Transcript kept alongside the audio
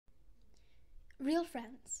Real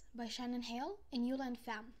Friends by Shannon Hale and Leuyen and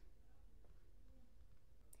Pham.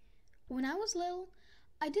 When I was little,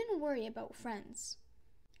 I didn't worry about friends.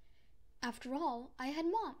 After all, I had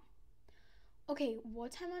Mom. Okay,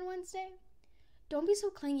 what time on Wednesday? Don't be so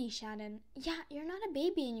clingy, Shannon. Yeah, you're not a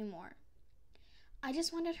baby anymore. I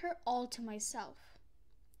just wanted her all to myself.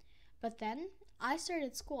 But then, I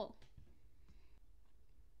started school.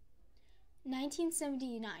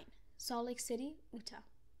 1979, Salt Lake City, Utah.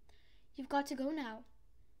 You've got to go now.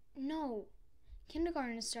 No.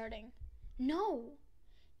 Kindergarten is starting. No.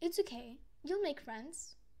 It's okay. You'll make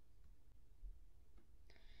friends.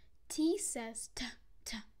 T says t,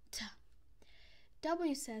 t, t.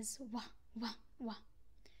 W says wah, wah, wah.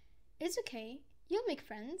 It's okay. You'll make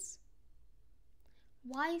friends.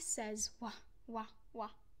 Y says wah, wah, wah.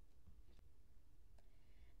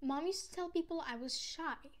 Mom used to tell people I was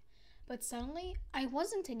shy, but suddenly I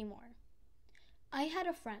wasn't anymore. I had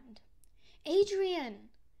a friend, Adrienne,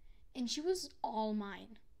 and she was all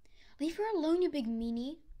mine. Leave her alone, you big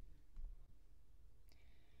meanie.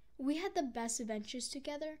 We had the best adventures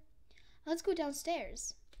together. Let's go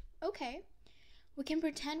downstairs. Okay. We can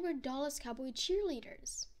pretend we're Dallas Cowboy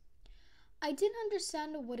cheerleaders. I didn't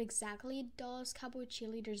understand what exactly Dallas Cowboy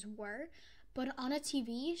cheerleaders were, but on a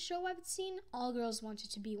TV show I've seen, all girls wanted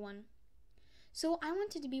to be one. So I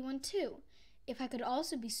wanted to be one too, if I could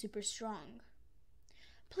also be super strong.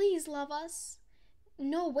 Please love us.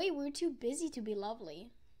 No way, we're too busy to be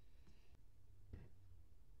lovely.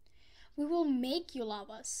 We will make you love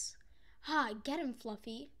us. Ha, get him,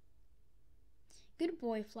 Fluffy. Good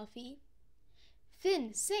boy, Fluffy.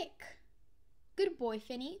 Finn, sick. Good boy,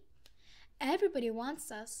 Finny. Everybody wants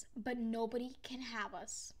us, but nobody can have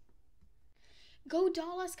us. Go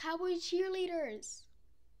Dallas Cowboy cheerleaders!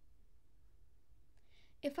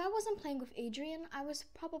 If I wasn't playing with Adrienne, I was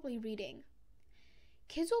probably reading.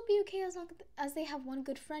 Kids will be okay as long as they have one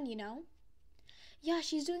good friend, you know? Yeah,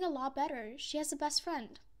 she's doing a lot better. She has a best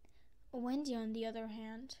friend. Wendy, on the other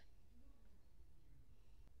hand.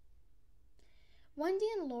 Wendy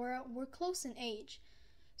and Laura were close in age,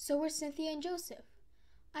 so were Cynthia and Joseph.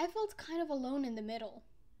 I felt kind of alone in the middle.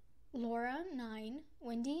 Laura, 9,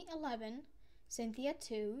 Wendy, 11, Cynthia,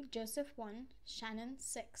 2, Joseph, 1, Shannon,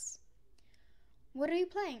 6. What are you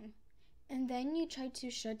playing? And then you tried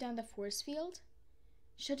to shut down the force field?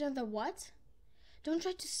 Shut down the what? Don't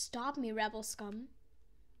try to stop me, rebel scum.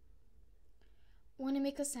 Want to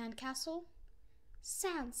make a sandcastle?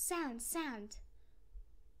 Sand, sand, sand.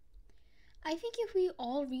 I think if we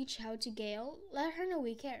all reach out to Gail, let her know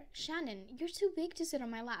we care. Shannon, you're too big to sit on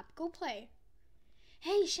my lap. Go play.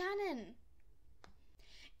 Hey, Shannon!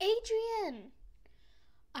 Adrienne!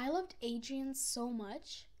 I loved Adrienne so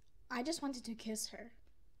much, I just wanted to kiss her.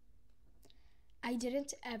 I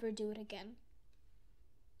didn't ever do it again.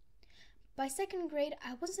 By second grade,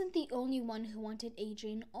 I wasn't the only one who wanted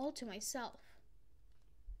Adrienne all to myself.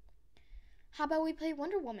 How about we play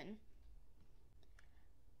Wonder Woman?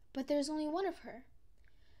 But there's only one of her.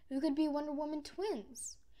 We could be Wonder Woman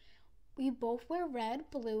twins. We both wear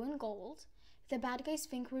red, blue, and gold. The bad guys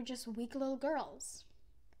think we're just weak little girls.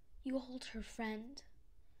 You hold her friend.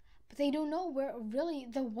 But they don't know we're really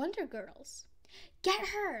the Wonder Girls. Get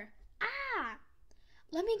her! Ah!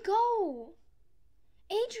 Let me go!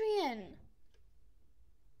 Adrienne!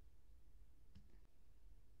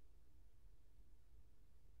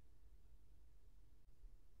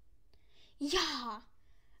 Yeah!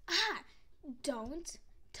 Ah! Don't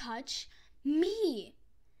touch me!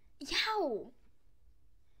 Yow!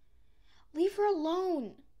 Leave her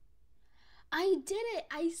alone! I did it!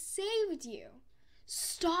 I saved you!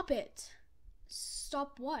 Stop it!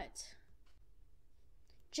 Stop what?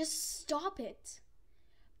 Just stop it!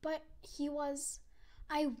 But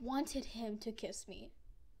I wanted him to kiss me.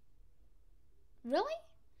 Really?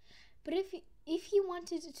 But if he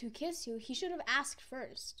wanted to kiss you, he should have asked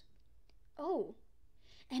first. Oh,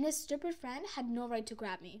 and his stupid friend had no right to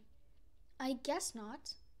grab me. I guess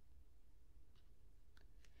not.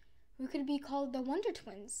 We could be called the Wonder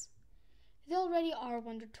Twins. They already are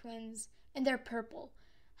Wonder Twins, and they're purple.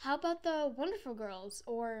 How about the Wonderful Girls,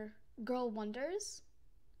 or Girl Wonders?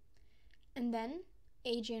 And then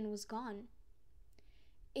Adrienne was gone.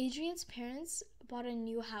 Adrienne's parents bought a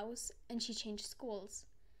new house, and she changed schools.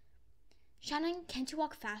 Shannon, can't you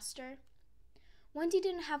walk faster? Wendy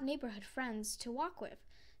didn't have neighborhood friends to walk with,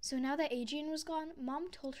 so now that Adrienne was gone, Mom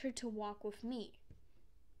told her to walk with me.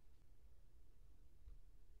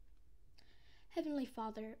 Heavenly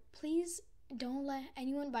Father, please don't let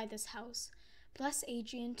anyone buy this house. Bless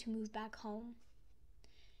Adrienne to move back home.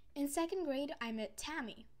 In second grade, I met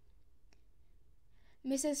Tammy.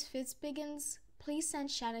 Mrs. Fitzbiggins, please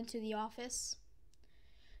send Shannon to the office.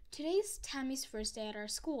 Today's Tammy's first day at our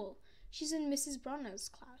school. She's in Mrs. Brunner's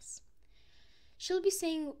class. She'll be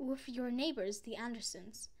staying with your neighbors, the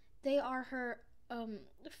Andersons. They are her,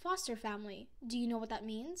 foster family. Do you know what that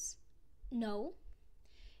means? No.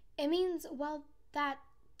 It means, well, that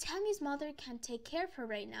Tammy's mother can't take care of her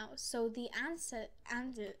right now, so the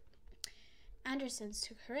Andersons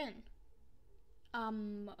took her in.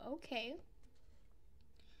 Okay.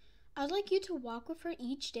 I'd like you to walk with her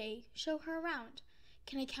each day, show her around.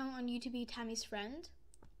 Can I count on you to be Tammy's friend?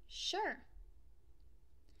 Sure.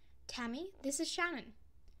 Tammy, this is Shannon.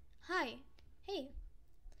 Hi. Hey.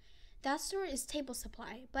 That store is Table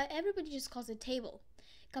Supply, but everybody just calls it Table.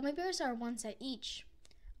 Gummy bears are 1 cent each.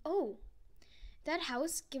 Oh, that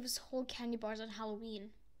house gives whole candy bars on Halloween.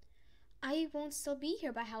 I won't still be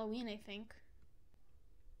here by Halloween, I think.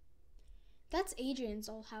 That's Adrienne's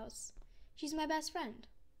old house. She's my best friend.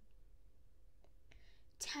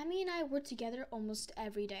 Tammy and I work together almost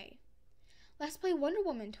every day. Let's play Wonder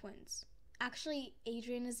Woman twins. Actually,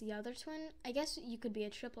 Adrienne is the other twin. I guess you could be a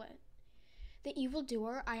triplet. The evil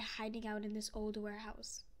duo are hiding out in this old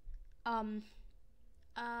warehouse.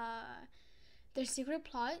 Their secret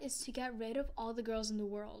plot is to get rid of all the girls in the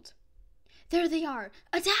world. There they are!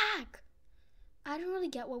 Attack! I don't really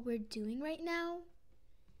get what we're doing right now.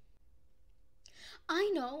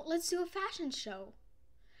 I know, let's do a fashion show.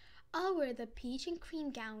 I'll wear the peach and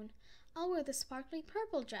cream gown. I'll wear the sparkly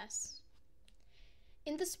purple dress.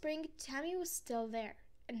 In the spring, Tammy was still there,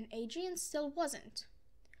 and Adrienne still wasn't.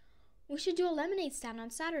 We should do a lemonade stand on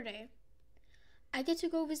Saturday. I get to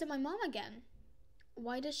go visit my mom again.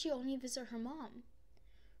 Why does she only visit her mom?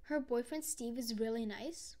 Her boyfriend Steve is really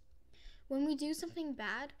nice. When we do something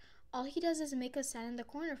bad, all he does is make us stand in the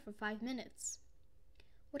corner for 5 minutes.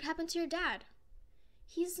 What happened to your dad?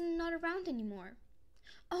 He's not around anymore.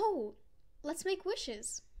 Oh, let's make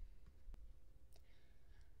wishes.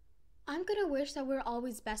 I'm gonna wish that we're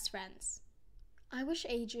always best friends. I wish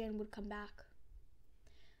Adrienne would come back.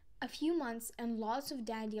 A few months and lots of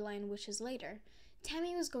dandelion wishes later,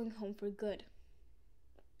 Tammy was going home for good.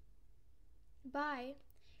 Bye.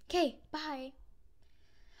 Okay, bye.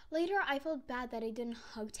 Later, I felt bad that I didn't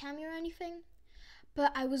hug Tammy or anything,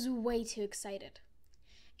 but I was way too excited.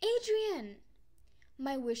 Adrienne!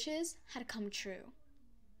 My wishes had come true.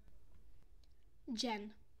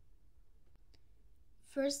 Jen.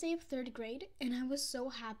 First day of 3rd grade, and I was so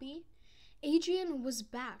happy. Adrienne was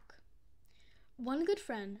back. One good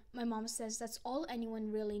friend, my mom says that's all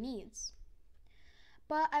anyone really needs.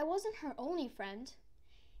 But I wasn't her only friend.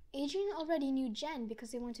 Adrienne already knew Jen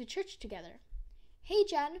because they went to church together. Hey,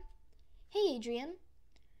 Jen. Hey, Adrienne.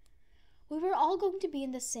 We were all going to be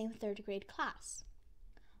in the same 3rd grade class.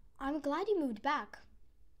 I'm glad you moved back.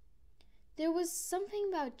 There was something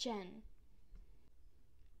about Jen.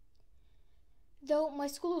 Though my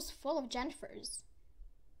school was full of Jennifers,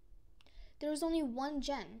 there was only one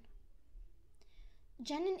Jen.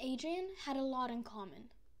 Jen and Adrienne had a lot in common.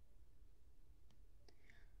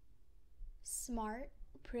 Smart,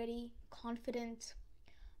 pretty, confident.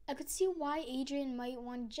 I could see why Adrienne might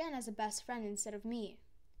want Jen as a best friend instead of me.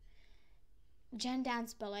 Jen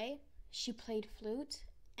danced ballet, she played flute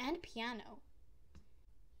and piano.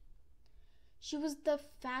 She was the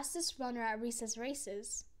fastest runner at recess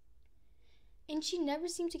races. And she never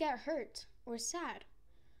seemed to get hurt or sad,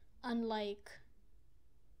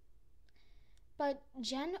 But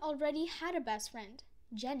Jen already had a best friend,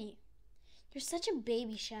 Jenny. You're such a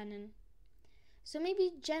baby, Shannon. So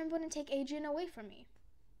maybe Jen wouldn't take Adrienne away from me.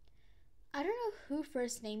 I don't know who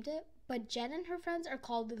first named it, but Jen and her friends are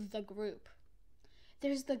called the group.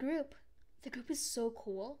 There's the group. The group is so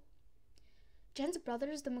cool. Jen's brother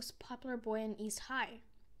is the most popular boy in East High.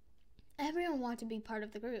 Everyone wanted to be part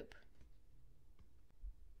of the group.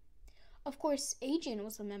 Of course, Adrienne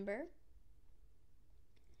was a member,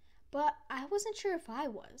 but I wasn't sure if I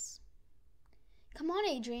was. Come on,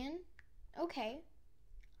 Adrienne. Okay.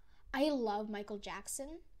 I love Michael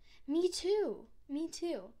Jackson. Me too.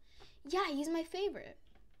 Yeah, he's my favorite.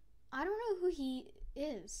 I don't know who he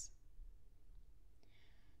is.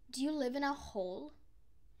 Do you live in a hole?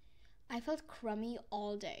 I felt crummy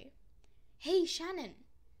all day. Hey, Shannon.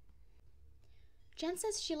 Jen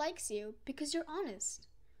says she likes you because you're honest.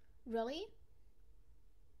 Really?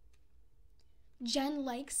 Jen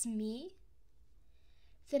likes me?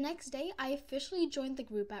 The next day, I officially joined the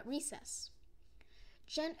group at recess.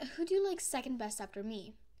 Jen, who do you like second best after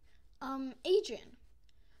me? Adrienne.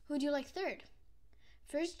 Who do you like third?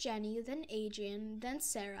 First Jenny, then Adrienne, then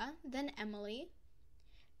Sarah, then Emily.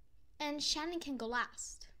 And Shannon can go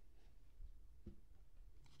last.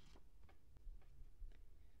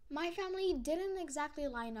 My family didn't exactly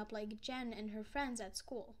line up like Jen and her friends at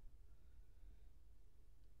school.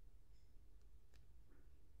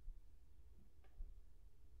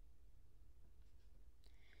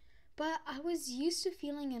 but I was used to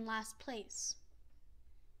feeling in last place.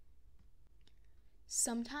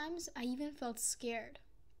 Sometimes I even felt scared.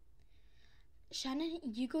 Shannon,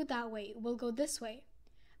 you go that way, we'll go this way.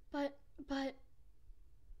 But...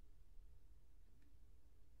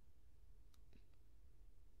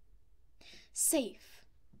 Safe.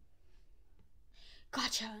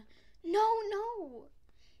 Gotcha. No.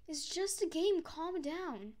 It's just a game, calm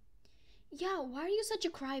down. Yeah, why are you such a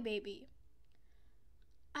crybaby?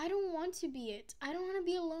 I don't want to be it. I don't want to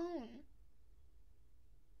be alone.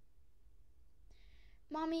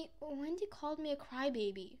 Mommy, Wendy called me a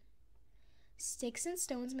crybaby. Sticks and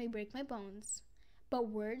stones may break my bones, but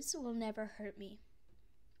words will never hurt me.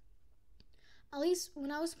 At least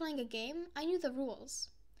when I was playing a game, I knew the rules.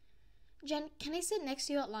 Jen, can I sit next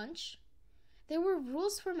to you at lunch? There were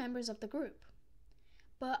rules for members of the group,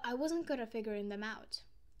 but I wasn't good at figuring them out.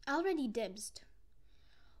 I already dibsed.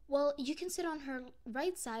 Well, you can sit on her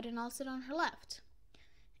right side and I'll sit on her left.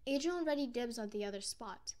 Adrienne already dibs on the other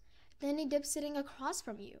spot. Then he dibs sitting across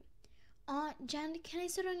from you. Jen, can I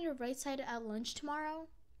sit on your right side at lunch tomorrow?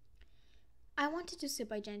 I wanted to sit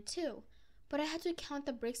by Jen too, but I had to count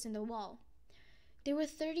the bricks in the wall. There were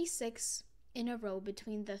 36 in a row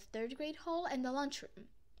between the third grade hall and the lunchroom.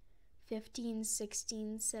 15,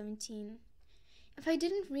 16, 17. If I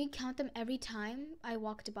didn't recount them every time I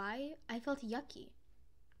walked by, I felt yucky.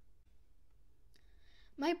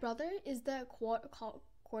 My brother is the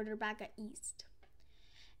quarterback at East,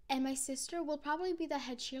 and my sister will probably be the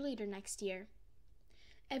head cheerleader next year.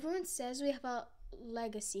 Everyone says we have a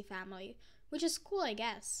legacy family, which is cool, I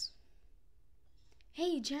guess.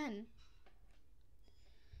 Hey, Jen.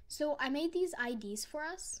 So I made these IDs for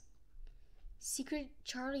us. Secret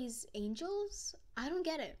Charlie's Angels? I don't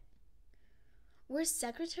get it. We're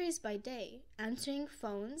secretaries by day, answering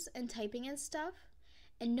phones and typing and stuff,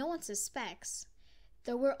 and no one suspects.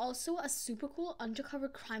 Though we're also a super cool undercover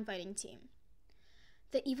crime fighting team.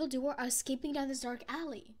 The evildoer are escaping down this dark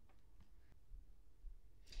alley.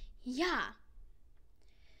 Yeah.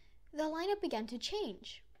 The lineup began to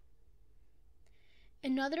change.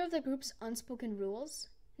 Another of the group's unspoken rules,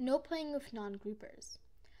 no playing with non-groupers.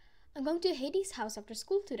 I'm going to Heidi's house after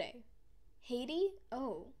school today. Heidi?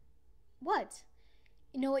 Oh. What?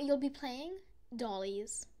 You know what you'll be playing?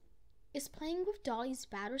 Dollies. Is playing with dollies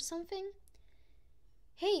bad or something?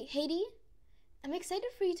 Hey, Heidi, I'm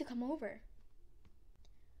excited for you to come over.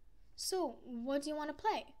 So, what do you want to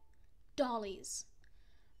play? Dollies.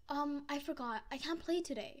 I forgot. I can't play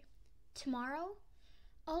today. Tomorrow?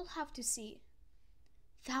 I'll have to see.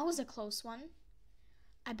 That was a close one.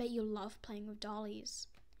 I bet you love playing with dollies.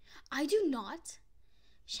 I do not.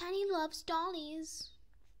 Shani loves dollies.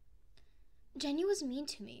 Jenny was mean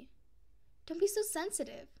to me. Don't be so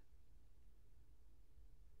sensitive.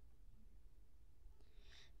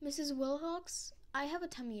 Mrs. Wilcox, I have a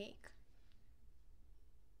tummy ache.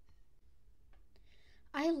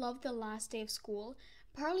 I loved the last day of school,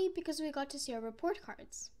 partly because we got to see our report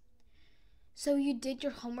cards. So you did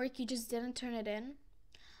your homework, you just didn't turn it in?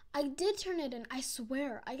 I did turn it in, I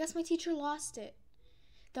swear. I guess my teacher lost it.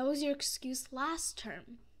 That was your excuse last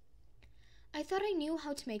term. I thought I knew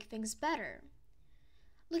how to make things better.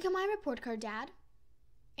 Look at my report card, Dad.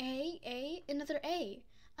 A, another A.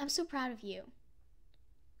 I'm so proud of you.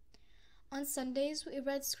 On Sundays, we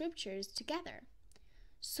read scriptures together.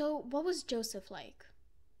 So, what was Joseph like?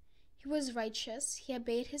 He was righteous. He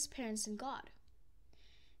obeyed his parents and God.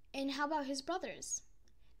 And how about his brothers?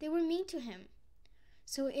 They were mean to him.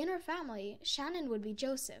 So in our family, Shannon would be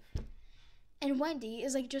Joseph. And Wendy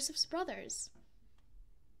is like Joseph's brothers.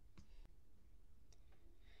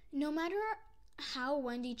 No matter how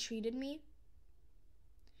Wendy treated me,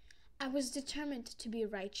 I was determined to be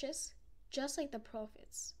righteous, just like the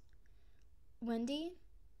prophets. Wendy,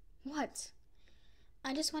 what?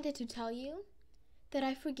 I just wanted to tell you that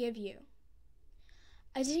I forgive you.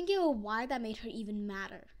 I didn't get a why that made her even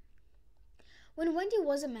madder. When Wendy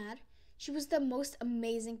wasn't mad, she was the most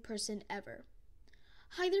amazing person ever.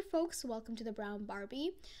 Hi there, folks. Welcome to the Brown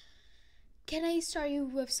Barbie. Can I start you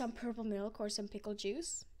with some purple milk or some pickle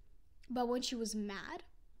juice? But when she was mad,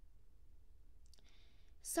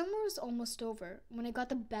 summer was almost over when I got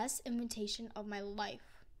the best invitation of my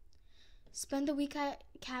life. Spend the week at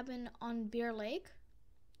cabin on Bear Lake?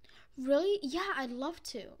 Really? Yeah, I'd love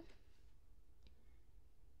to.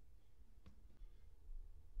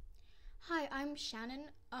 Hi, I'm Shannon.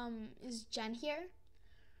 Is Jen here?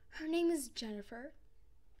 Her name is Jennifer.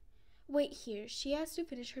 Wait here, she has to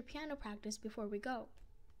finish her piano practice before we go.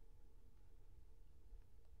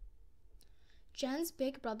 Jen's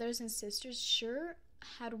big brothers and sisters sure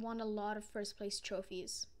had won a lot of first place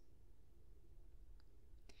trophies.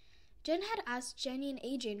 Jen had asked Jenny and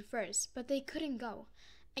Adrienne first, but they couldn't go.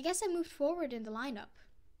 I guess I moved forward in the lineup.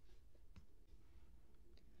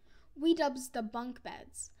 We dubs the bunk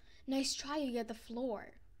beds. Nice try, you get the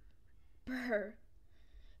floor. Brr.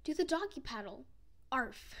 Do the doggy paddle.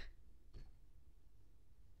 Arf.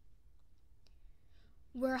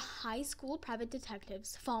 We're high school private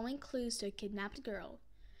detectives following clues to a kidnapped girl.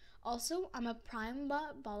 Also, I'm a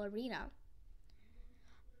prima ballerina.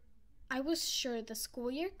 I was sure the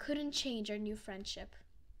school year couldn't change our new friendship.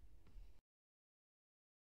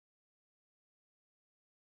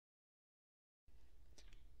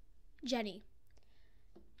 Jenny.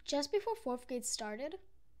 Just before 4th grade started,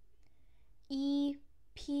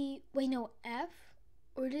 F?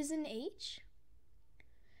 Or it is an H?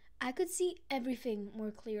 I could see everything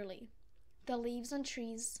more clearly. The leaves on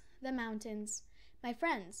trees, the mountains, my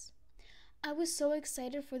friends. I was so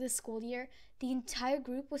excited for the school year. The entire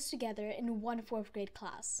group was together in one 4th grade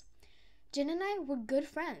class. Jen and I were good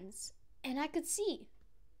friends, and I could see.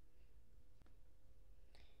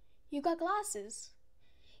 You got glasses.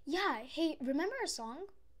 Yeah, hey, remember our song?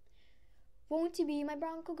 Won't you be my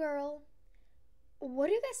Bronco girl? What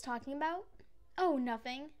are you guys talking about? Oh,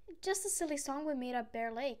 nothing. Just a silly song we made at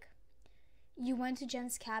Bear Lake. You went to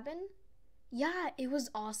Jen's cabin? Yeah, it was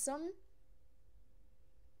awesome.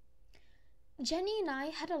 Jenny and I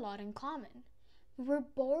had a lot in common. We were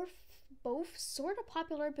both sort of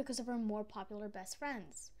popular because of our more popular best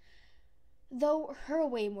friends, though her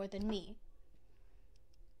way more than me.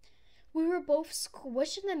 We were both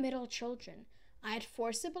squished in the middle children. I had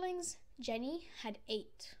 4 siblings, Jenny had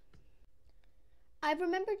 8. I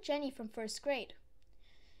remembered Jenny from 1st grade.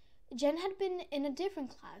 Jen had been in a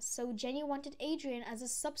different class, so Jenny wanted Adrienne as a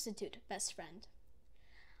substitute best friend.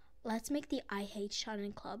 Let's make the I Hate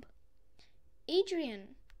Shannon Club.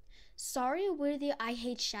 Adrienne, sorry, we're the I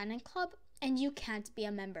Hate Shannon Club and you can't be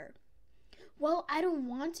a member. Well, I don't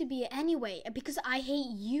want to be anyway because I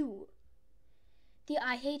hate you. The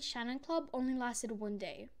I Hate Shannon Club only lasted 1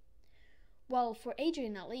 day. Well, for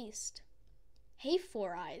Adrienne at least. Hey,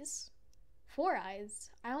 4 eyes. 4 eyes?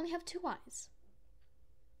 I only have 2 eyes.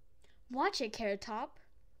 Watch it, Carrot Top.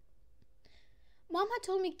 Mom had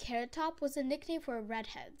told me Carrot Top was a nickname for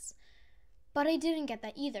redheads, but I didn't get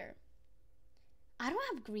that either. I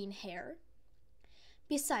don't have green hair.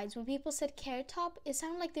 Besides, when people said Carrot Top, it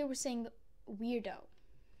sounded like they were saying weirdo.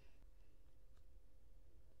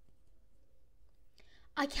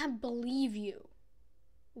 I can't believe you.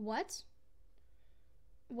 What?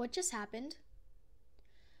 What just happened?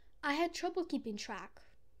 I had trouble keeping track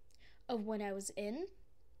of when I was in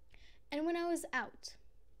and when I was out.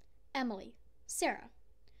 Emily, Sarah.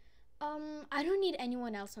 I don't need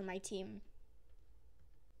anyone else on my team.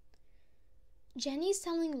 Jenny's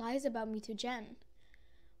telling lies about me to Jen.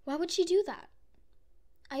 Why would she do that?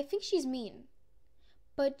 I think she's mean,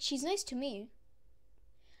 but she's nice to me.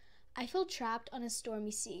 I feel trapped on a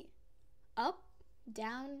stormy sea. Up,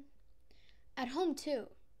 down. At home too.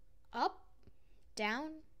 Up,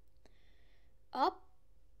 down, up.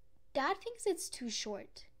 Dad thinks it's too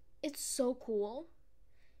short. It's so cool.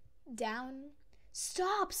 Down.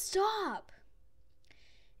 Stop, stop.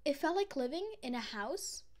 It felt like living in a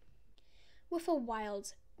house with a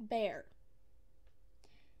wild bear.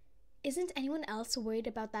 Isn't anyone else worried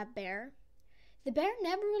about that bear? The bear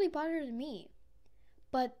never really bothered me.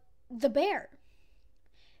 But the bear.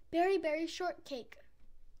 Berry Berry Shortcake.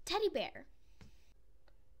 Teddy bear.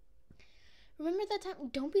 Remember that time?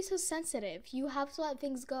 Don't be so sensitive. You have to let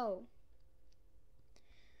things go.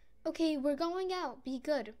 Okay, we're going out. Be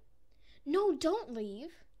good. No, don't leave.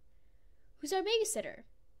 Who's our babysitter?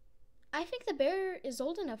 I think the bear is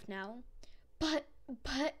old enough now. But,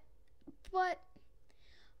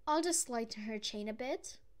 I'll just lighten her chain a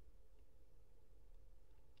bit.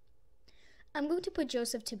 I'm going to put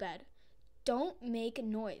Joseph to bed. Don't make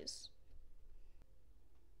noise.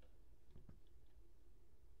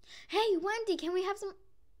 Hey, Wendy, can we have some...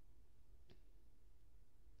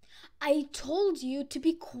 I told you to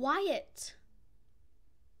be quiet.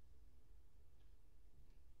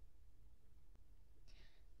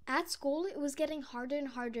 At school, it was getting harder and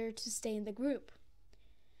harder to stay in the group.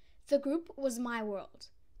 The group was my world,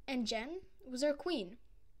 and Jen was our queen.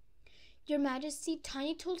 Your Majesty,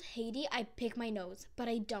 Tiny told Haiti I'd pick my nose, but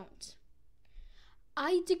I don't.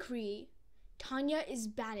 I decree Tanya is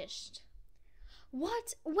banished.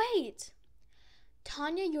 What? Wait!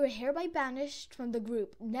 Tanya, you are hereby banished from the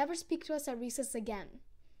group. Never speak to us at recess again.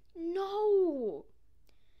 No!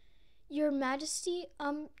 Your Majesty,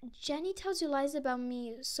 Jenny tells you lies about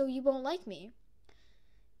me so you won't like me.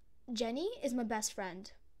 Jenny is my best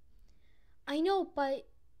friend. I know, but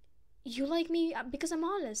You like me because I'm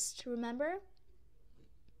honest, remember?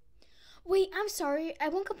 Wait, I'm sorry. I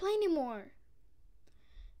won't complain anymore.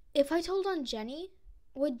 If I told on Jenny,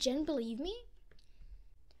 would Jen believe me?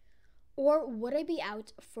 Or would I be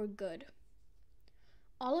out for good?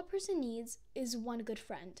 All a person needs is one good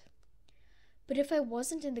friend. But if I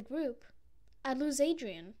wasn't in the group, I'd lose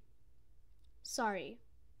Adrienne. Sorry.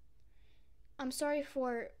 I'm sorry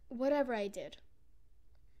for whatever I did.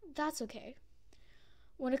 That's okay.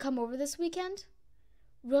 Want to come over this weekend?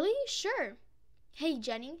 Really? Sure. Hey,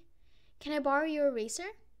 Jenny, can I borrow your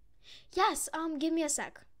eraser? Yes, give me a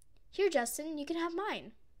sec. Here, Justin, you can have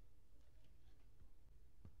mine.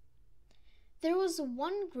 There was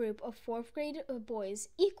one group of 4th grade boys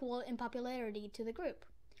equal in popularity to the group.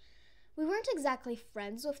 We weren't exactly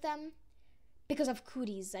friends with them, because of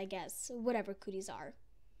cooties, I guess, whatever cooties are.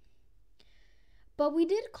 But we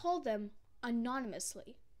did call them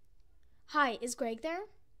anonymously. Hi, is Greg there?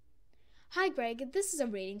 Hi, Greg, this is a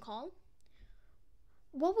rating call.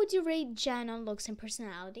 What would you rate Jen on looks and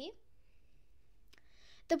personality?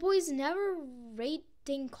 The boys never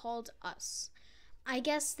rating called us. I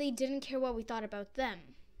guess they didn't care what we thought about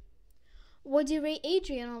them. Would you rate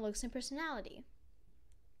Adrienne on looks and personality?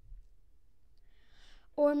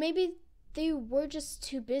 Or maybe they were just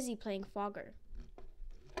too busy playing Fogger.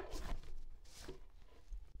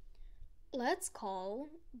 Let's call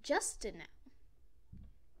Justin now.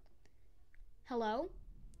 Hello?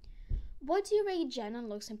 What do you rate Jen on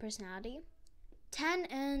looks and personality? 10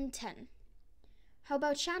 and 10. How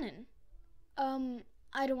about Shannon?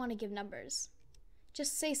 I don't want to give numbers.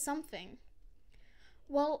 Just say something.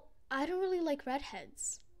 Well, I don't really like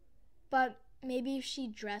redheads. But maybe if she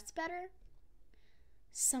dressed better?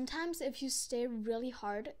 Sometimes if you stare really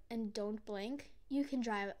hard and don't blink, you can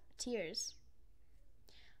dry up tears.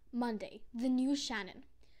 Monday, the new Shannon.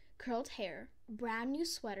 Curled hair, brand new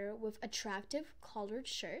sweater with attractive collared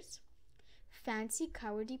shirt, fancy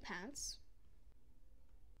cowardly pants.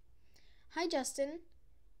 Hi, Justin.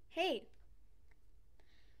 Hey.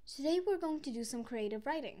 Today we're going to do some creative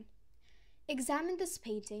writing. Examine this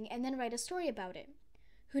painting and then write a story about it.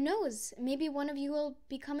 Who knows, maybe one of you will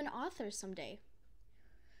become an author someday.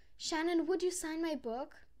 Shannon, would you sign my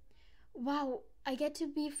book? Wow, I get to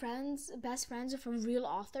be best friends with a real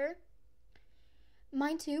author?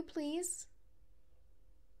 Mine too, please.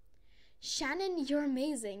 Shannon, you're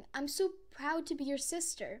amazing. I'm so proud to be your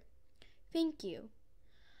sister. Thank you.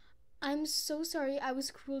 I'm so sorry I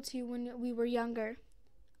was cruel to you when we were younger.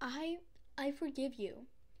 I forgive you.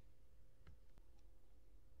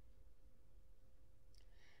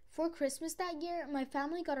 For Christmas that year, my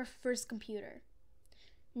family got our first computer.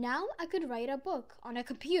 Now I could write a book on a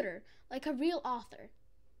computer like a real author.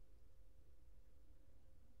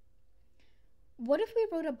 What if we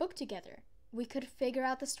wrote a book together? We could figure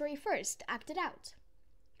out the story first, act it out.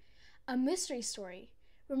 A mystery story.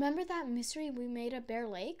 Remember that mystery we made at Bear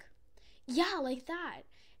Lake? Yeah, like that.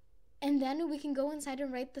 And then we can go inside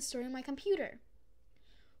and write the story on my computer.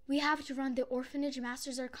 We have to run. The orphanage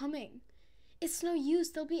masters are coming. It's no use.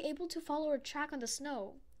 They'll be able to follow our track on the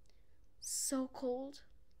snow. So cold.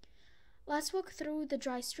 Let's walk through the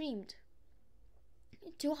dry stream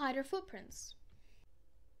to hide our footprints.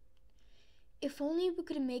 If only we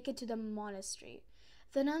could make it to the monastery.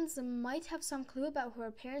 The nuns might have some clue about who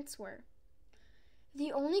our parents were.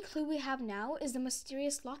 The only clue we have now is the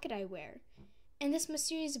mysterious locket I wear, and this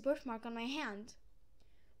mysterious birthmark on my hand.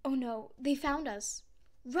 Oh no, they found us.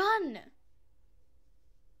 Run!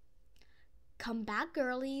 Come back,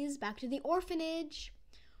 girlies, back to the orphanage.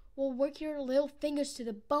 We'll work your little fingers to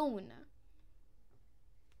the bone.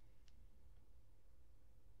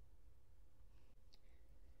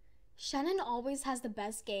 Shannon always has the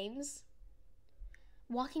best games.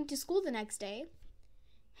 Walking to school the next day.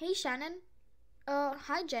 Hey, Shannon.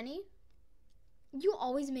 Hi, Jenny. You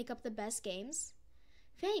always make up the best games.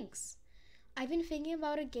 Thanks. I've been thinking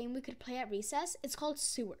about a game we could play at recess. It's called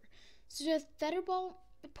Sewer. So the tetherball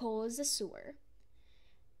pole is a sewer.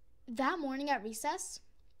 That morning at recess,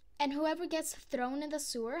 and whoever gets thrown in the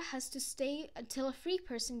sewer has to stay until a free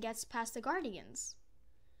person gets past the guardians.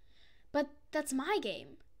 But that's my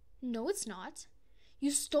game. No, it's not.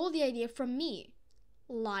 You stole the idea from me.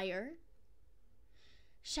 Liar.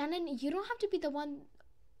 Shannon, you don't have to be the one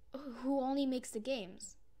who only makes the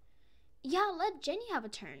games. Yeah, let Jenny have a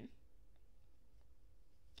turn.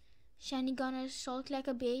 Shannon gonna sulk like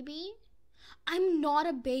a baby? I'm not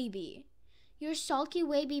a baby. You're sulky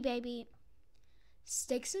baby.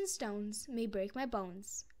 Sticks and stones may break my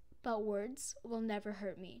bones, but words will never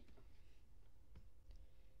hurt me.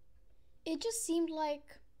 It just seemed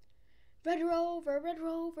like Red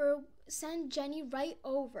Rover, send Jenny right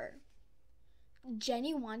over.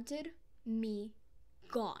 Jenny wanted me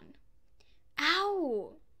gone.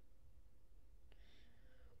 Ow!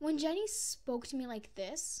 When Jenny spoke to me like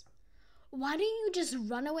this, why don't you just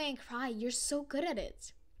run away and cry? You're so good at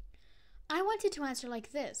it. I wanted to answer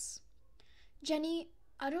like this. Jenny,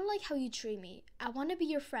 I don't like how you treat me. I want to be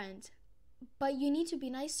your friend, but you need to be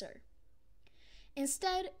nicer.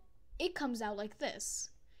 Instead, it comes out like this.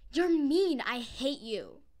 You're mean. I hate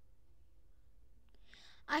you.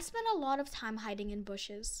 I spent a lot of time hiding in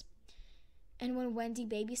bushes. And when Wendy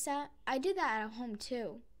babysat, I did that at home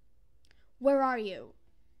too. Where are you?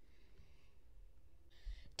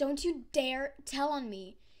 Don't you dare tell on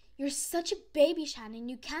me. You're such a baby, Shannon.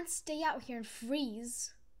 You can't stay out here and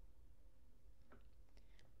freeze.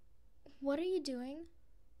 What are you doing?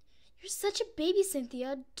 You're such a baby,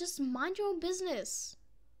 Cynthia. Just mind your own business.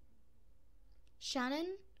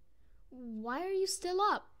 Shannon, why are you still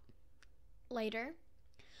up? Later.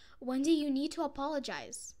 Wendy, you need to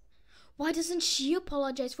apologize. Why doesn't she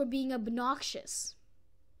apologize for being obnoxious?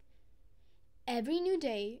 Every new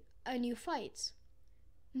day, a new fight.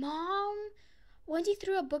 Mom, Wendy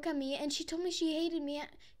threw a book at me and she told me she hated me.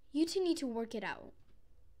 You two need to work it out.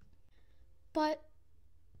 But,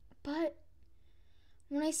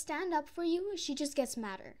 when I stand up for you, she just gets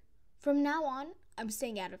madder. From now on, I'm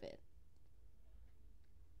staying out of it.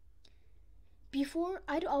 Before,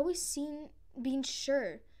 I'd always been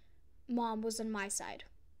sure Mom was on my side.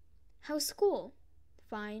 How's school?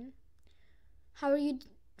 Fine. How are your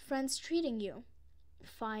friends treating you?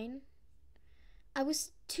 Fine. I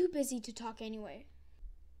was too busy to talk anyway.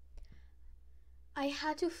 I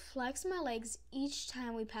had to flex my legs each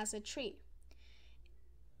time we passed a tree.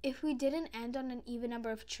 If we didn't end on an even number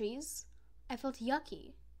of trees, I felt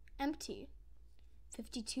yucky, empty.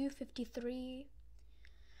 52, 53.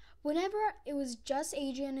 Whenever it was just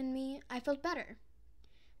Adrienne and me, I felt better.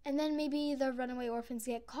 And then maybe the runaway orphans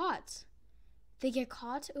get caught. They get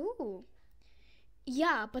caught? Ooh.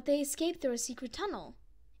 Yeah, but they escaped through a secret tunnel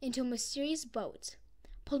into a mysterious boat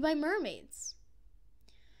pulled by mermaids.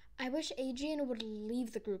 I wish Adrienne would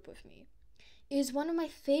leave the group with me. It is one of my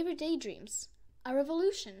favorite daydreams. A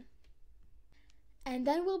revolution. And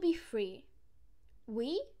then we'll be free.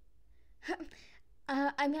 We?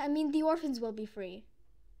 I mean, the orphans will be free.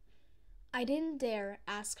 I didn't dare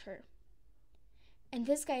ask her. And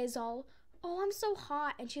this guy is all, oh, I'm so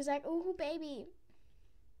hot. And she's like, oh, baby.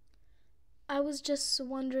 I was just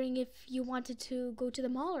wondering if you wanted to go to the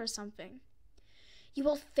mall or something. You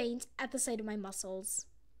will faint at the sight of my muscles.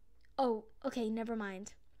 Oh, okay, never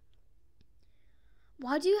mind.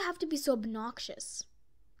 Why do you have to be so obnoxious?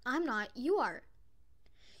 I'm not, you are.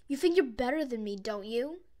 You think you're better than me, don't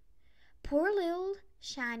you? Poor little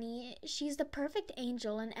Shani, she's the perfect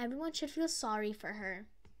angel and everyone should feel sorry for her.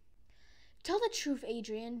 Tell the truth,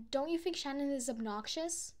 Adrienne. Don't you think Shannon is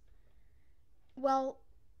obnoxious? Well,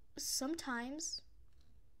 sometimes.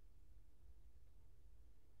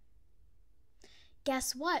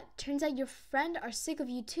 Guess what? Turns out your friends are sick of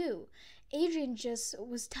you too. Adrienne just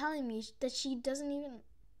was telling me that she doesn't even...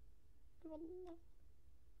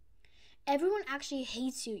 Everyone actually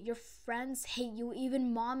hates you. Your friends hate you,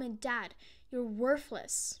 even Mom and Dad. You're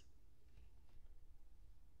worthless.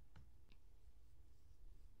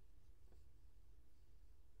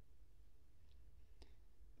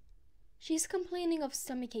 She's complaining of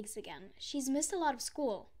stomach aches again. She's missed a lot of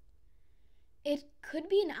school. It could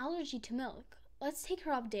be an allergy to milk. Let's take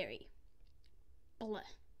her off dairy. Bleh.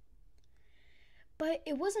 But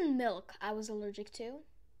it wasn't milk I was allergic to.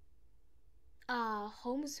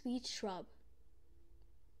 Home sweet shrub.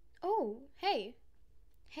 Oh, hey.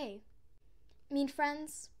 Hey. Mean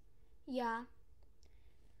friends? Yeah.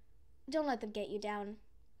 Don't let them get you down.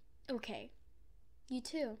 Okay. You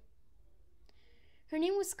too. Her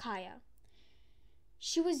name was Kaya.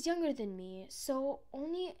 She was younger than me, so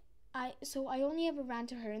I only ever ran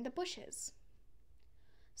to her in the bushes.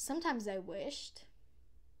 Sometimes I wished.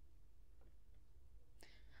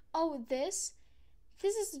 Oh, this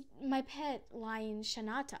is my pet lion,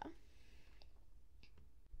 Shanata.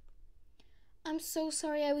 I'm so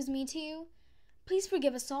sorry I was mean to you. Please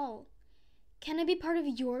forgive us all. Can I be part of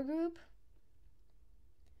your group?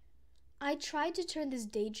 I tried to turn this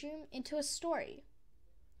daydream into a story,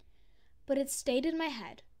 but it stayed in my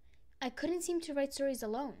head. I couldn't seem to write stories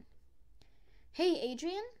alone. Hey,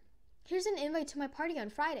 Adrienne, here's an invite to my party on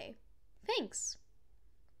Friday. Thanks.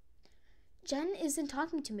 Jen isn't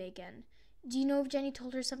talking to me again. Do you know if Jenny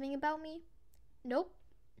told her something about me? Nope.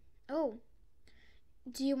 Oh.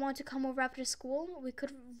 Do you want to come over after school? We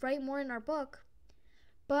could write more in our book.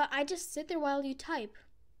 But I just sit there while you type.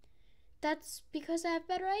 That's because I have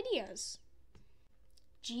better ideas.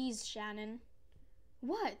 Geez, Shannon.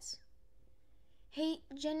 What? Hey,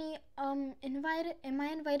 Jenny, am I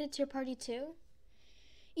invited to your party too?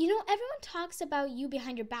 You know, everyone talks about you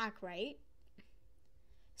behind your back, right?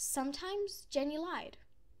 Sometimes Jenny lied,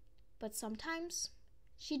 but sometimes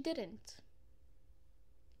she didn't.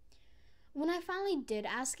 When I finally did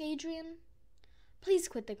ask Adrienne, please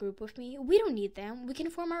quit the group with me. We don't need them. We can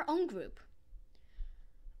form our own group.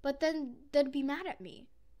 But then they'd be mad at me.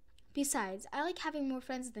 Besides, I like having more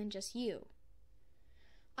friends than just you.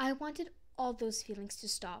 I wanted all those feelings to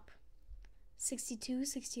stop. 62,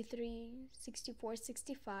 63, 64,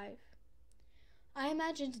 65. I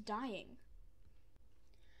imagined dying.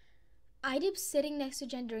 I dipped sitting next to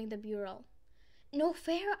Jen during the bureau. No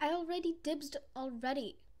fair, I already dibsed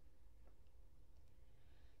already.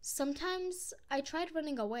 Sometimes I tried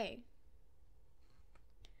running away,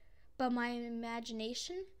 but my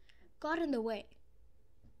imagination got in the way.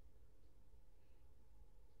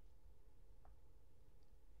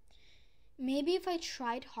 Maybe if I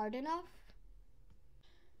tried hard enough,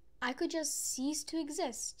 I could just cease to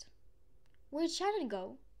exist. Where'd Shannon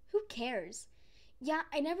go? Who cares? Yeah,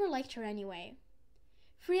 I never liked her anyway.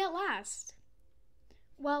 Free at last.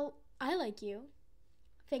 Well, I like you.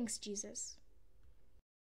 Thanks, Jesus.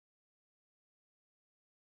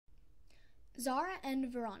 Zara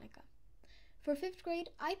and Veronica. For 5th grade,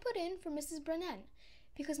 I put in for Mrs. Brennan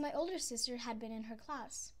because my older sister had been in her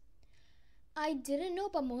class. I didn't know,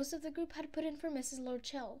 but most of the group had put in for Mrs.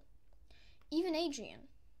 Lorchell. Even Adrienne.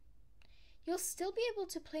 You'll still be able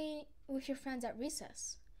to play with your friends at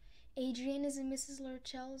recess. Adrienne is in Mrs.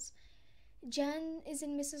 Lorchell's. Jen is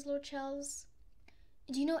in Mrs. Lorchell's.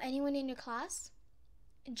 Do you know anyone in your class?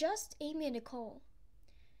 Just Amy and Nicole.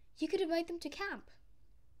 You could invite them to camp.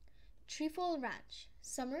 Trefoil Ranch,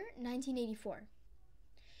 summer 1984.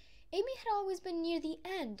 Amy had always been near the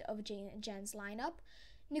end of Jen's lineup.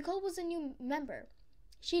 Nicole was a new member.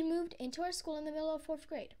 She'd moved into our school in the middle of 4th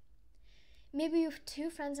grade. Maybe with 2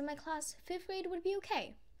 friends in my class, 5th grade would be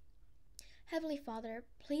okay. Heavenly Father,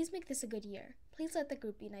 please make this a good year. Please let the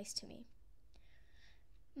group be nice to me.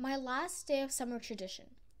 My last day of summer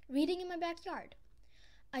tradition, reading in my backyard.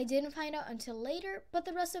 I didn't find out until later, but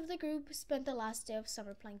the rest of the group spent the last day of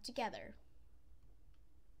summer playing together.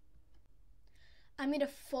 I made a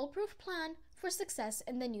foolproof plan for success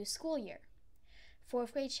in the new school year.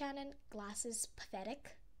 4th grade Shannon, glasses,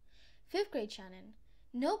 pathetic. 5th grade Shannon,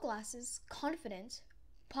 no glasses, confident,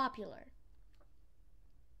 popular.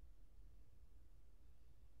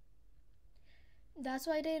 That's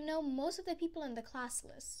why I didn't know most of the people in the class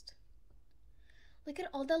list. Look at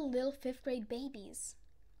all the little 5th grade babies.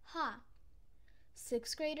 Ha!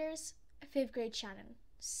 6th graders, 5th grade Shannon,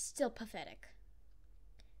 still pathetic.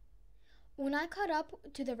 When I caught up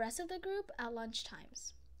to the rest of the group at lunch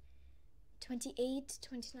times, 28,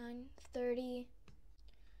 29, 30,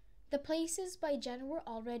 the places by Jen were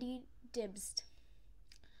already dibsed.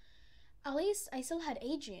 At least I still had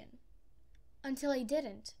Adrienne. Until I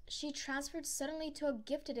didn't. She transferred suddenly to a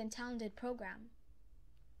gifted and talented program.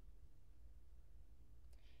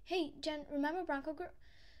 Hey, Jen, remember Bronco Girl?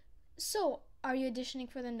 So, are you auditioning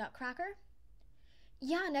for the Nutcracker?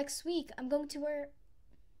 Yeah, next week. I'm going to wear...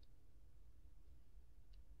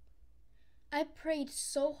 I prayed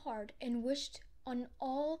so hard and wished on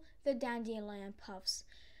all the dandelion puffs,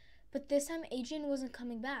 but this time Adrienne wasn't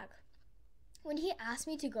coming back. When he asked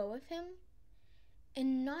me to go with him,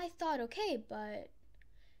 and I thought, okay, but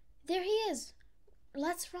there he is.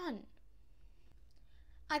 Let's run.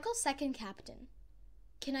 I call second captain.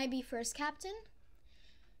 Can I be first captain?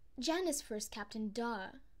 Jen is first captain, duh.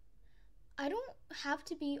 I don't have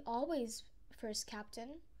to be always first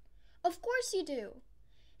captain. Of course you do.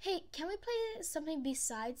 Hey, can we play something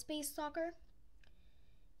besides base soccer?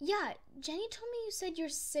 Yeah, Jenny told me you said you're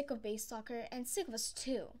sick of base soccer and sick of us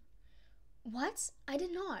too. What? I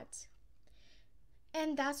did not.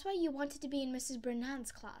 And that's why you wanted to be in Mrs.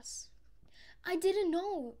 Brennan's class. I didn't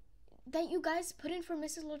know that you guys put in for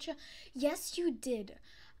Mrs. Locha. Yes, you did.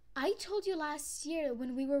 I told you last year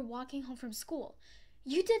when we were walking home from school.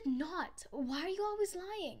 You did not. Why are you always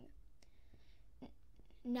lying?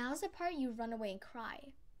 Now's the part you run away and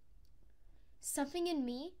cry. Something in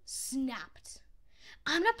me snapped.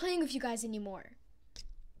 I'm not playing with you guys anymore.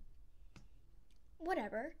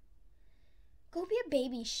 Whatever. Go be a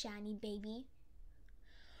baby, Shani baby.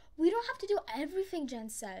 We don't have to do everything Jen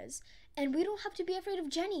says, and we don't have to be afraid of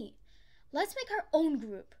Jenny. Let's make our own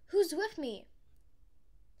group. Who's with me?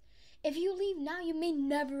 If you leave now, you may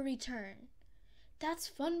never return. That's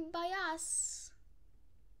fun by us.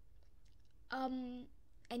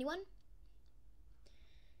 Anyone?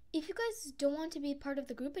 If you guys don't want to be part of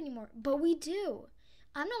the group anymore, but we do.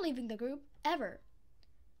 I'm not leaving the group, ever.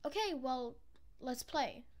 Okay, well, let's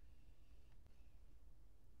play.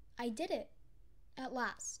 I did it. At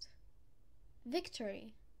last.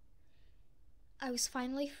 Victory. I was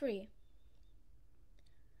finally free.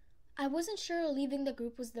 I wasn't sure leaving the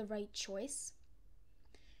group was the right choice.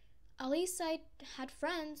 At least I had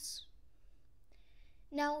friends.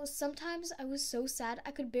 Now, sometimes I was so sad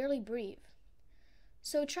I could barely breathe.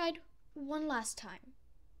 So I tried one last time.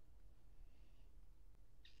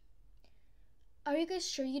 Are you guys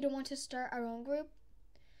sure you don't want to start our own group?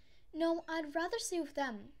 No, I'd rather stay with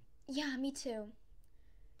them. Yeah, me too.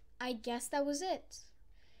 I guess that was it.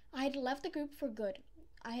 I had left the group for good.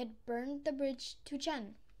 I had burned the bridge to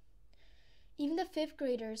Jen. Even the 5th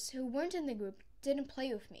graders who weren't in the group didn't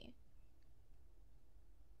play with me.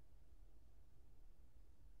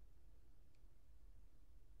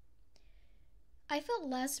 I felt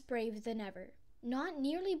less brave than ever, not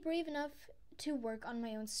nearly brave enough to work on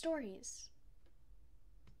my own stories.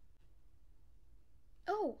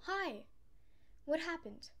 Oh, hi. What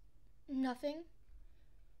happened? Nothing.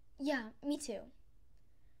 Yeah, me too.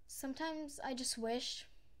 Sometimes I just wish.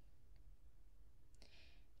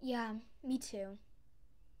 Yeah, me too.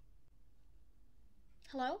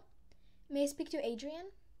 Hello? May I speak to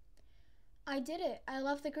Adrienne? I did it. I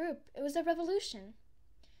left the group. It was a revolution.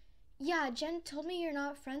 Yeah, Jen told me you're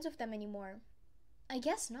not friends with them anymore. I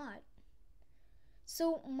guess not.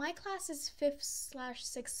 So my class is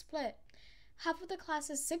 5th/6th split. Half of the class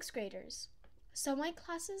is 6th graders. So my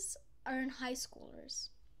classes are in high schoolers.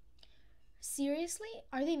 Seriously?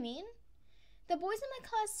 Are they mean? The boys in my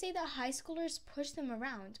class say that high schoolers push them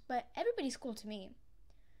around, but everybody's cool to me.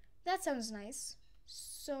 That sounds nice.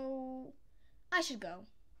 So I should go.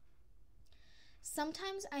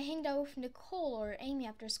 Sometimes I hang out with Nicole or Amy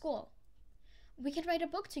after school. We could write a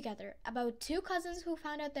book together about 2 cousins who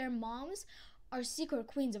found out their moms are secret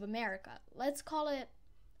queens of America. Let's call it,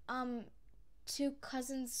 2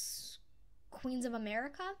 cousins queens of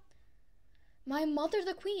America? My mother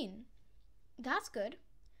the queen. That's good.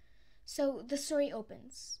 So the story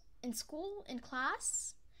opens. In school, in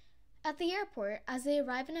class, at the airport as they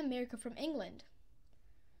arrive in America from England.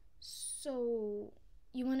 So,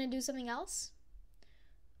 you want to do something else?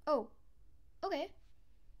 Oh, okay.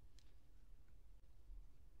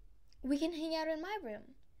 We can hang out in my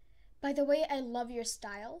room. By the way, I love your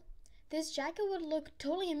style. This jacket would look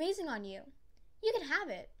totally amazing on you. You can have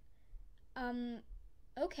it.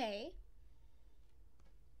 Okay.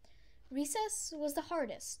 Recess was the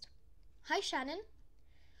hardest. Hi, Shannon.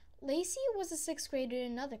 Lacey was a 6th grader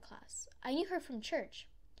in another class. I knew her from church.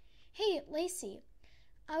 Hey, Lacey.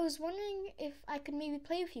 I was wondering if I could maybe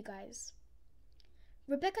play with you guys.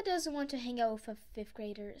 Rebecca doesn't want to hang out with a 5th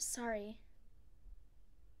grader. Sorry.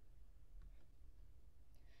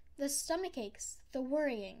 The stomach aches, the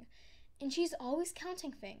worrying, and she's always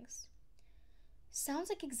counting things. Sounds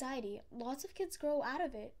like anxiety. Lots of kids grow out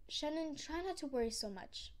of it. Shannon, try not to worry so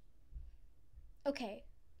much. Okay.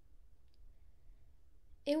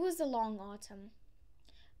 It was a long autumn.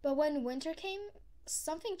 But when winter came,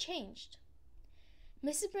 something changed.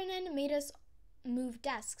 Mrs. Brennan made us move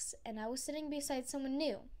desks, and I was sitting beside someone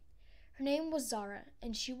new. Her name was Zara,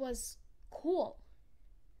 and she was cool.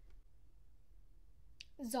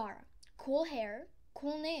 Zara. Cool hair,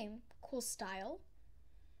 cool name, cool style.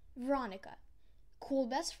 Veronica. Cool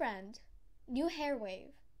best friend, new hair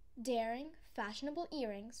wave, daring, fashionable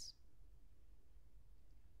earrings.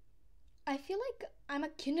 I feel like I'm a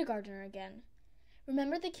kindergartner again.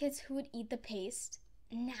 Remember the kids who would eat the paste?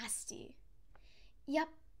 Nasty. Yep,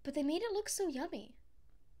 but they made it look so yummy.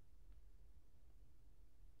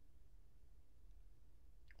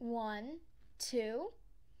 1, 2.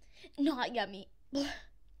 Not yummy.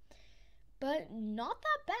 But not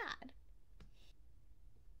that bad.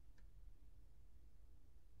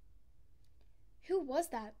 Who was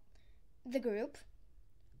that? The group?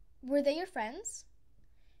 Were they your friends?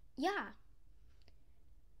 Yeah.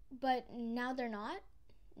 But now they're not?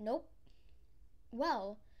 Nope.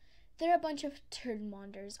 Well, they're a bunch of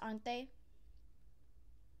turdmonders, aren't they?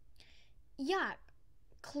 Yeah,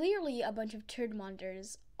 clearly a bunch of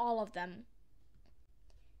turdmonders, all of them.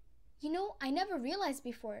 You know, I never realized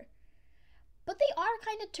before, but they are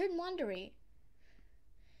kind of turdmondery.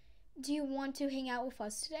 Do you want to hang out with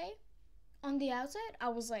us today? On the outside, I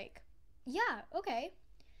was like, yeah, okay.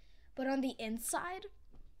 But on the inside,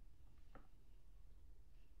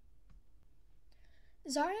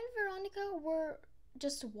 Zara and Veronica were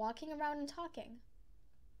just walking around and talking.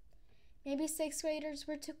 Maybe 6th graders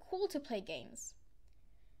were too cool to play games.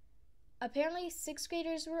 Apparently, 6th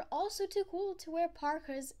graders were also too cool to wear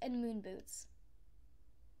parkas and moon boots.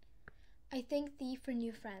 I thank thee for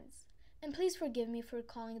new friends. And please forgive me for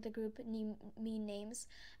calling the group mean names.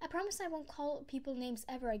 I promise I won't call people names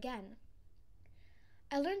ever again.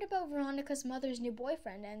 I learned about Veronica's mother's new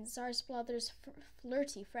boyfriend and Zara's brother's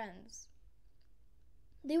flirty friends.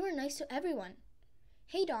 They were nice to everyone.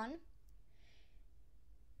 Hey, Dawn.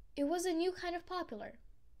 It was a new kind of popular.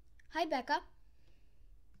 Hi, Becca.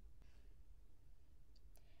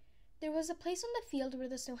 There was a place on the field where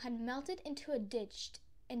the snow had melted into a ditch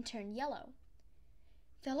and turned yellow.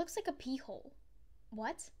 That looks like a pee hole.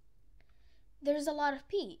 What? There's a lot of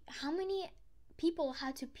pee. How many people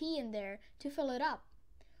had to pee in there to fill it up?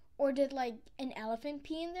 Or did, like, an elephant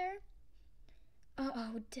pee in there?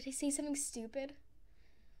 Uh-oh, did I say something stupid?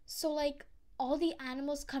 So, like, all the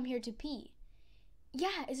animals come here to pee.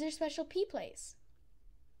 Yeah, is there a special pee place?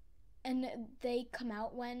 And they come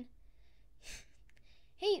out when...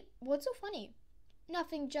 Hey, what's so funny?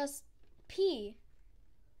 Nothing, just pee.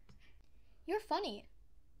 You're funny.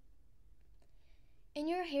 And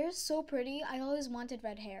your hair's so pretty. I always wanted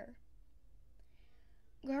red hair.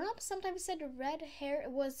 Grown-ups sometimes said red hair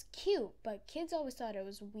was cute, but kids always thought it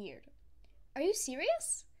was weird. Are you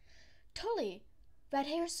serious? Totally. Red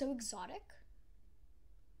hair is so exotic.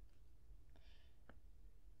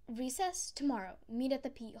 Recess tomorrow. Meet at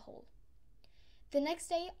the pee hole. The next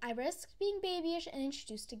day, I risked being babyish and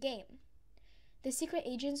introduced a game. The secret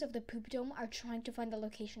agents of the poop dome are trying to find the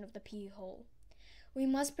location of the pee hole. We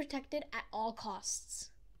must protect it at all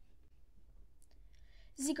costs.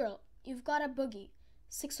 Z-Girl, you've got a boogie.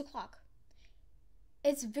 6 o'clock.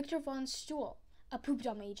 It's Victor Von Stuhl, a poop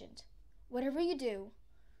dome agent. Whatever you do,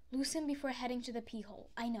 lose him before heading to the pee hole.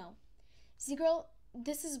 I know. Z-Girl,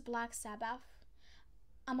 this is Black Sabbath.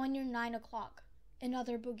 I'm on your 9 o'clock.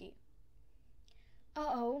 Another boogie.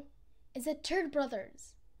 Uh-oh. It's the Turd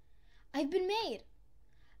Brothers. I've been made.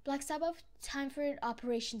 Black Sabbath, time for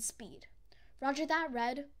Operation Speed. Roger that,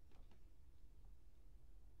 Red.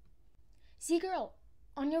 Z-Girl,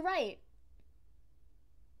 on your right.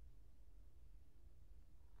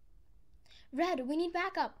 Red, we need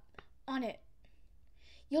backup. On it.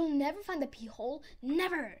 You'll never find the pee hole.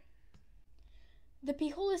 Never. The pee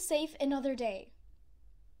hole is safe another day.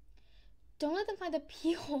 Don't let them find the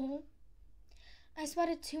pee hole. I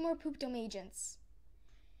spotted 2 more poop dome agents.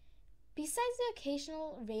 Besides the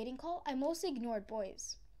occasional raiding call, I mostly ignored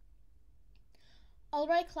boys. All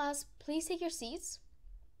right, class, please take your seats.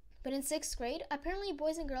 But in 6th grade, apparently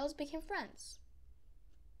boys and girls became friends.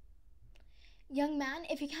 Young man,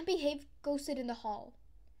 if you can't behave, go sit in the hall.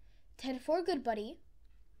 10-4, good buddy.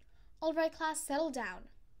 All right, class, settle down.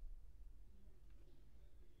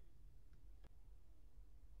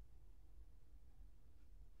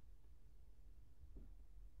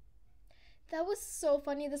 That was so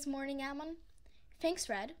funny this morning, Ammon. Thanks,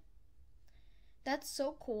 Red. That's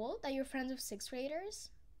so cool that you're friends with 6th graders.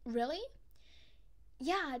 Really?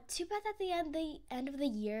 Yeah, too bad at the end of the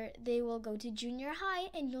year they will go to junior high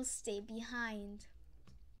and you'll stay behind.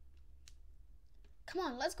 Come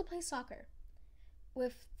on, let's go play soccer.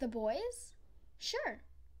 With the boys? Sure.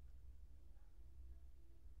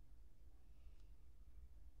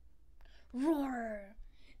 Roar!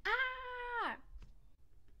 Ah!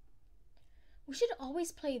 We should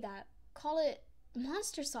always play that. Call it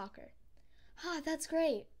monster soccer. Ah, that's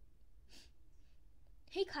great.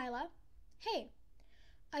 Hey, Kyla. Hey.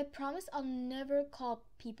 I promise I'll never call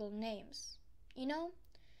people names. You know,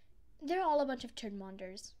 they're all a bunch of turd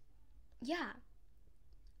monders. Yeah,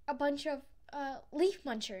 a bunch of leaf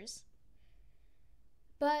munchers.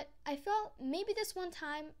 But I felt maybe this one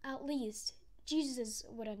time, at least, Jesus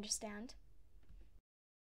would understand.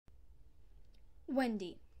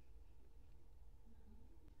 Wendy.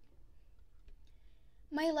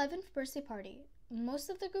 My 11th birthday party. Most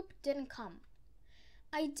of the group didn't come.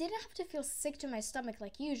 I didn't have to feel sick to my stomach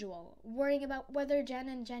like usual, worrying about whether Jen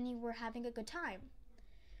and Jenny were having a good time.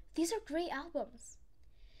 These are great albums.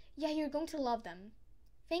 Yeah, you're going to love them.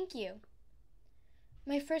 Thank you.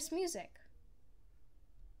 My first music.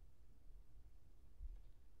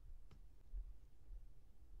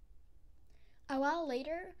 A while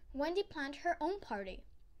later, Wendy planned her own party.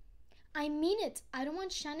 I mean it. I don't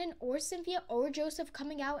want Shannon or Cynthia or Joseph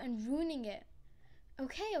coming out and ruining it.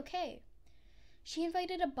 Okay. She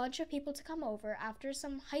invited a bunch of people to come over after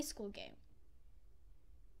some high school game.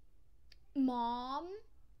 Mom?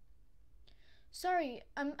 Sorry,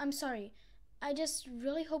 I'm sorry. I just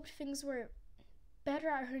really hoped things were better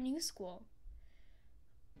at her new school.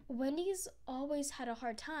 Wendy's always had a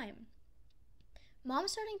hard time.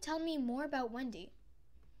 Mom's starting to tell me more about Wendy.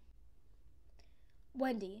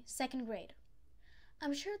 Wendy, 2nd grade.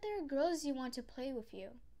 I'm sure there are girls you want to play with you.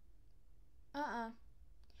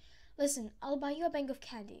 Listen, I'll buy you a bag of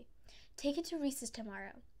candy. Take it to recess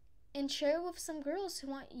tomorrow. And share it with some girls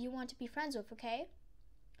who you want to be friends with, okay?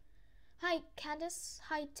 Hi, Candace.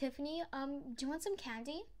 Hi, Tiffany. Do you want some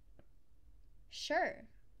candy? Sure.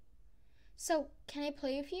 So, can I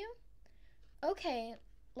play with you? Okay,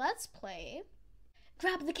 let's play.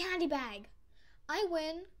 Grab the candy bag. I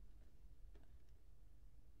win.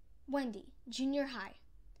 Wendy, junior high.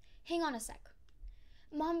 Hang on a sec.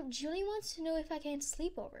 Mom, Julie wants to know if I can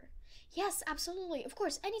sleep over. Yes, absolutely. Of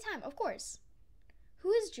course, anytime, of course.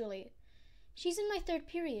 Who is Julie? She's in my third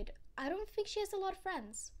period. I don't think she has a lot of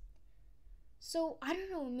friends. So, I don't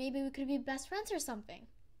know, maybe we could be best friends or something.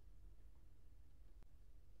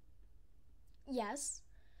 Yes.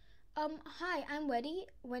 Hi, I'm Wendy.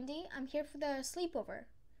 I'm here for the sleepover.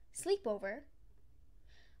 Sleepover?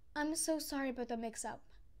 I'm so sorry about the mix-up.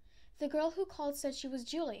 The girl who called said she was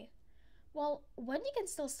Julie. Well, Wendy can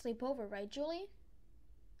still sleep over, right, Julie?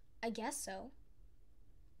 I guess so.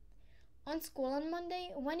 On school on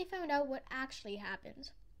Monday, Wendy found out what actually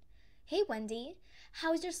happened. Hey, Wendy,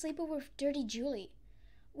 how's your sleepover with Dirty Julie?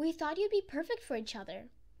 We thought you'd be perfect for each other.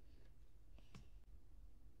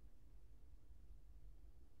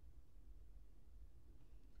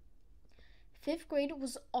 Fifth grade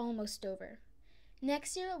was almost over.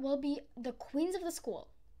 Next year, we'll be the queens of the school.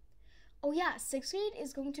 Oh yeah, sixth grade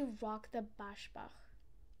is going to rock the Bashbach.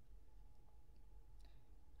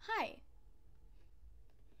 Hi.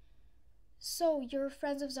 So, you're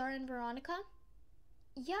friends with Zara and Veronica?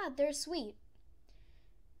 Yeah, they're sweet.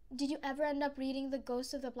 Did you ever end up reading The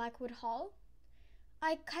Ghost of the Blackwood Hall?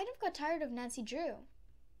 I kind of got tired of Nancy Drew.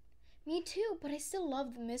 Me too, but I still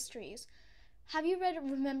love the mysteries. Have you read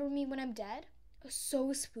Remember Me When I'm Dead?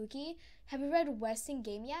 So spooky. Have you read Westing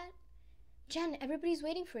Game yet? Jen, everybody's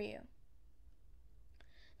waiting for you.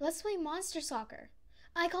 Let's play monster soccer.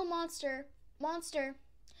 I call monster. Monster.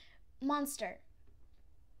 Monster.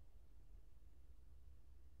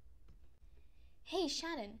 Hey,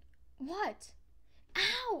 Shannon. What?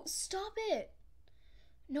 Ow! Stop it!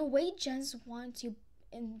 No way Jens wants you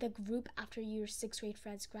in the group after your sixth grade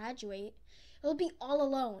friends graduate. It'll be all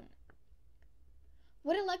alone.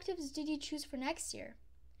 What electives did you choose for next year?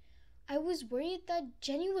 I was worried that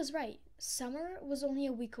Jenny was right. Summer was only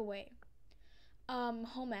a week away.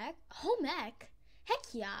 Home ec? Home ec? Heck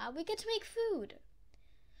yeah, we get to make food.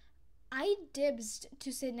 I dibsed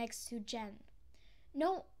to sit next to Jen.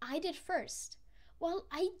 No, I did first. Well,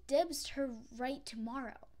 I dibsed her right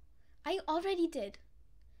tomorrow. I already did.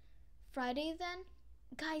 Friday then?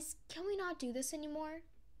 Guys, can we not do this anymore?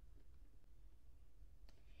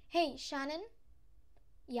 Hey, Shannon?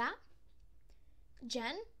 Yeah?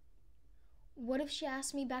 Jen? What if she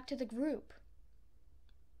asked me back to the group?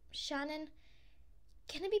 Shannon,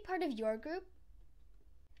 can I be part of your group?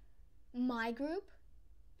 My group?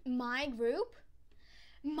 My group?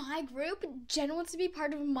 My group? Jen wants to be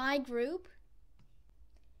part of my group?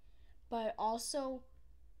 But also,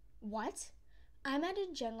 what? I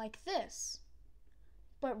imagined Jen like this.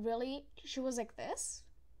 But really, she was like this?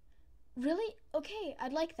 Really? Okay,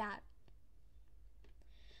 I'd like that.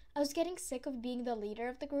 I was getting sick of being the leader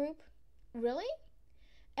of the group. Really?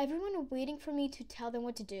 Everyone waiting for me to tell them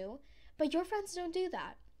what to do, but your friends don't do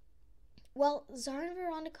that. Well, Zara and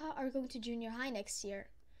Veronica are going to junior high next year.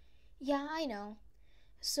 Yeah, I know.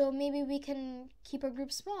 So maybe we can keep our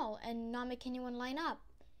group small and not make anyone line up.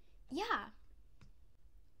 Yeah.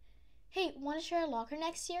 Hey, want to share a locker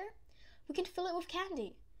next year? We can fill it with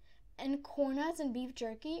candy. And corn nuts and beef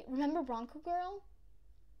jerky. Remember Bronco Girl?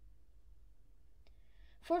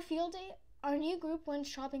 For field day, our new group went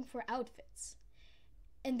shopping for outfits.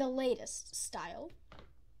 In the latest style.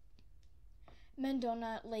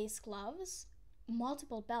 Mendona lace gloves,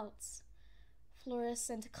 multiple belts,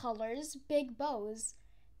 fluorescent colors, big bows,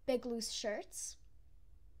 big loose shirts.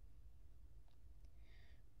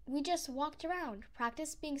 We just walked around,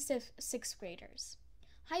 practiced being sixth graders.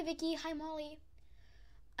 Hi Vicky, hi Molly.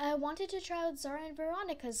 I wanted to try out Zara and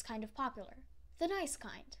Veronica's kind of popular, the nice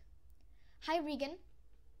kind. Hi Regan.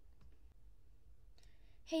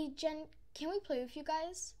 Hey Jen, can we play with you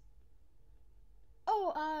guys?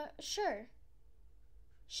 Oh, sure.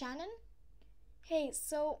 Shannon? Hey,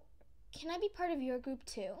 so can I be part of your group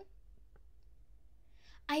too?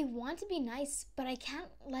 I want to be nice, but I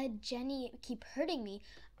can't let Jenny keep hurting me.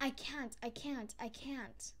 I can't.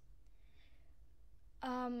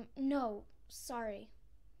 No, sorry.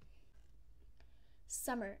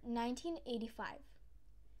 Summer 1985.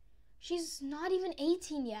 She's not even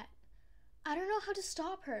 18 yet. I don't know how to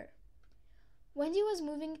stop her. Wendy was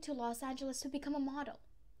moving to Los Angeles to become a model.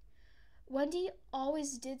 Wendy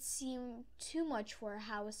always did seem too much for a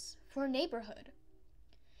house, for a neighborhood.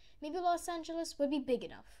 Maybe Los Angeles would be big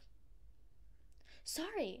enough.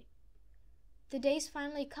 Sorry. The day's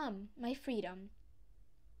finally come, my freedom.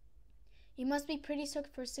 You must be pretty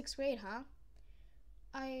stoked for 6th grade, huh?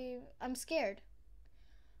 I'm scared.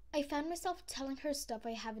 I found myself telling her stuff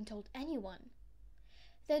I haven't told anyone.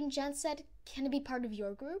 Then Jen said, "Can it be part of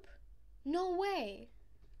your group?" No way.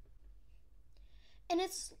 And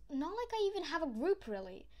it's not like I even have a group,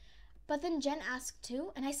 really. But then Jen asked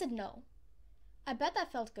too, and I said no. I bet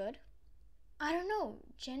that felt good. I don't know.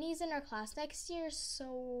 Jenny's in our class next year,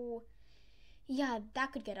 so... Yeah,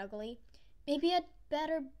 that could get ugly. Maybe I'd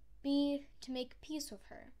better be to make peace with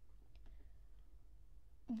her.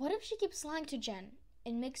 What if she keeps lying to Jen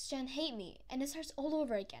and makes Jen hate me and it starts all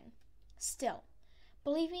over again? Still,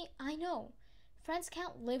 believe me, I know. Friends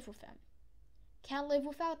can't live with them. Can't live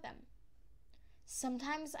without them.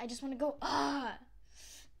 Sometimes I just want to go, ah,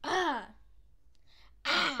 ah,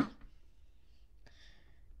 ah.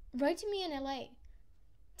 Write to me in LA.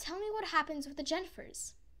 Tell me what happens with the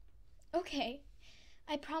Jennifers. Okay,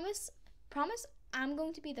 I promise I'm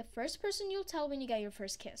going to be the first person you'll tell when you get your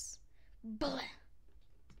first kiss. Blah.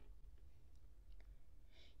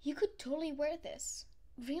 You could totally wear this.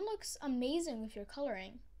 Green looks amazing with your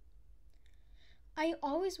coloring. I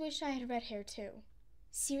always wished I had red hair too.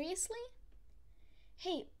 Seriously?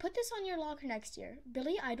 Hey, put this on your locker next year.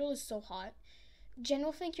 Billy Idol is so hot. Jen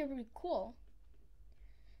will think you're really cool.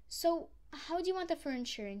 So, how do you want the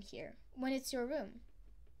furniture in here when it's your room?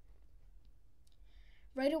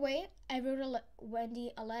 Right away, I wrote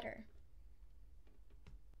Wendy a letter.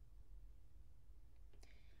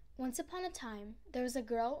 Once upon a time, there was a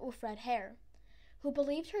girl with red hair who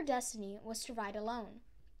believed her destiny was to ride alone.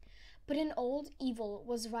 But an old evil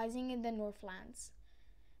was rising in the Northlands.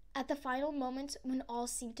 At the final moment when all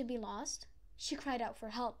seemed to be lost, she cried out for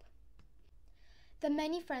help. The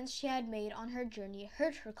many friends she had made on her journey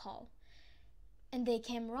heard her call, and they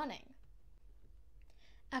came running.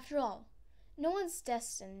 After all, no one's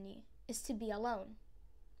destiny is to be alone.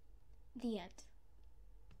 The end.